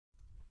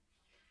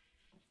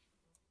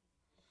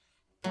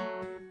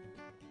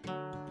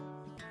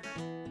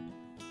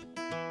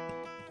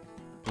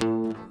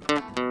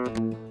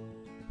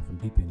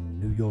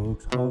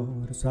works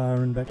hard, a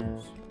siren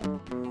beckons,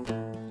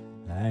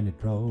 and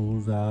it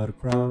draws out a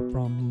crowd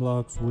from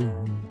blocks away.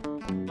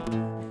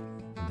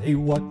 They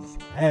watch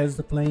as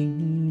the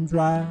flames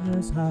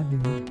rise higher,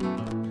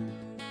 and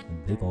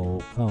they've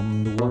all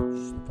come to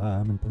watch the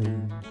fireman play.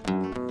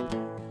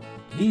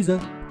 He's a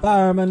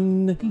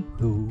fireman, a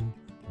hero,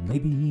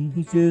 maybe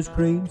he's just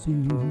crazy.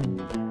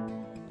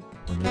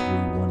 When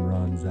everyone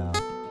runs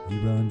out, he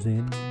runs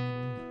in.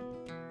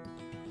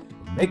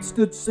 It makes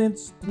good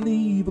sense to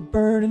leave a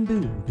burning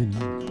building.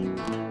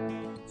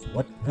 So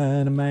what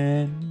kind of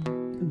man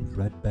goes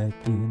right back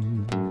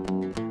in?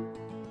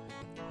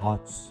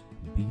 Hearts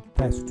beat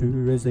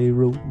faster as they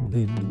roll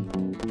in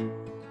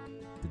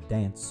to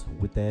dance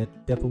with that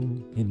devil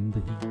in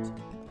the heat.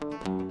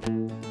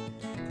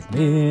 'Cause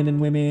men and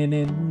women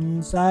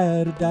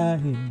inside are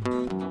dying.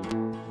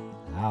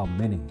 How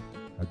many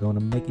are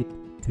gonna make it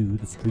to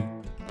the street?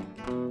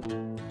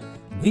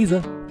 He's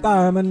a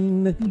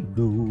fireman, a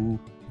hero,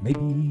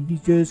 maybe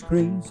he's just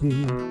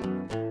crazy.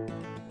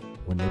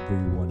 When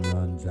everyone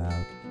runs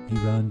out, he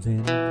runs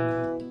in.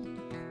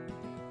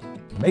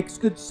 Makes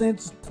good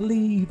sense to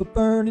leave a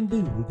burning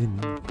building.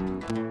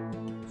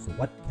 So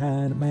what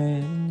kind of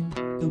man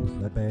goes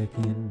right back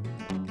in?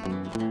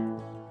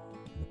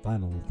 The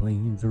final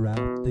flames are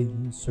out, they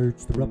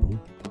search the rubble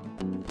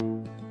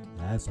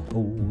as the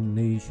whole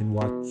nation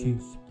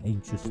watches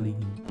anxiously.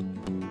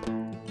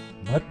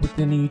 But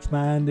within each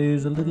mind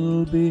there's a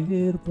little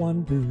bit of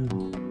wonder.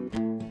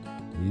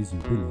 Is he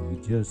really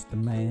just a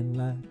man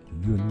like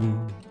you and me?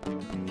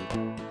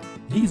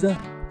 He's a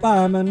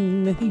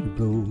fireman, a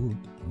hero,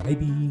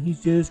 maybe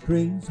he's just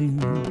crazy.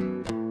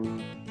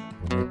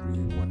 When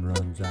everyone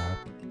runs out,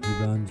 he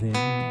runs in.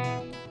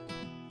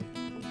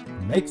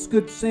 Makes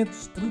good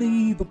sense to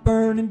leave a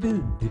burning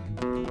building.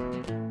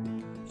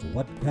 So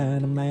what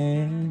kind of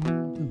man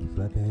goes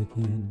right back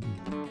in?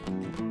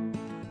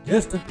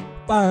 Just a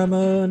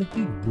fireman, a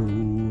hero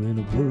in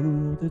a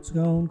world that's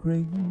gone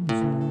crazy.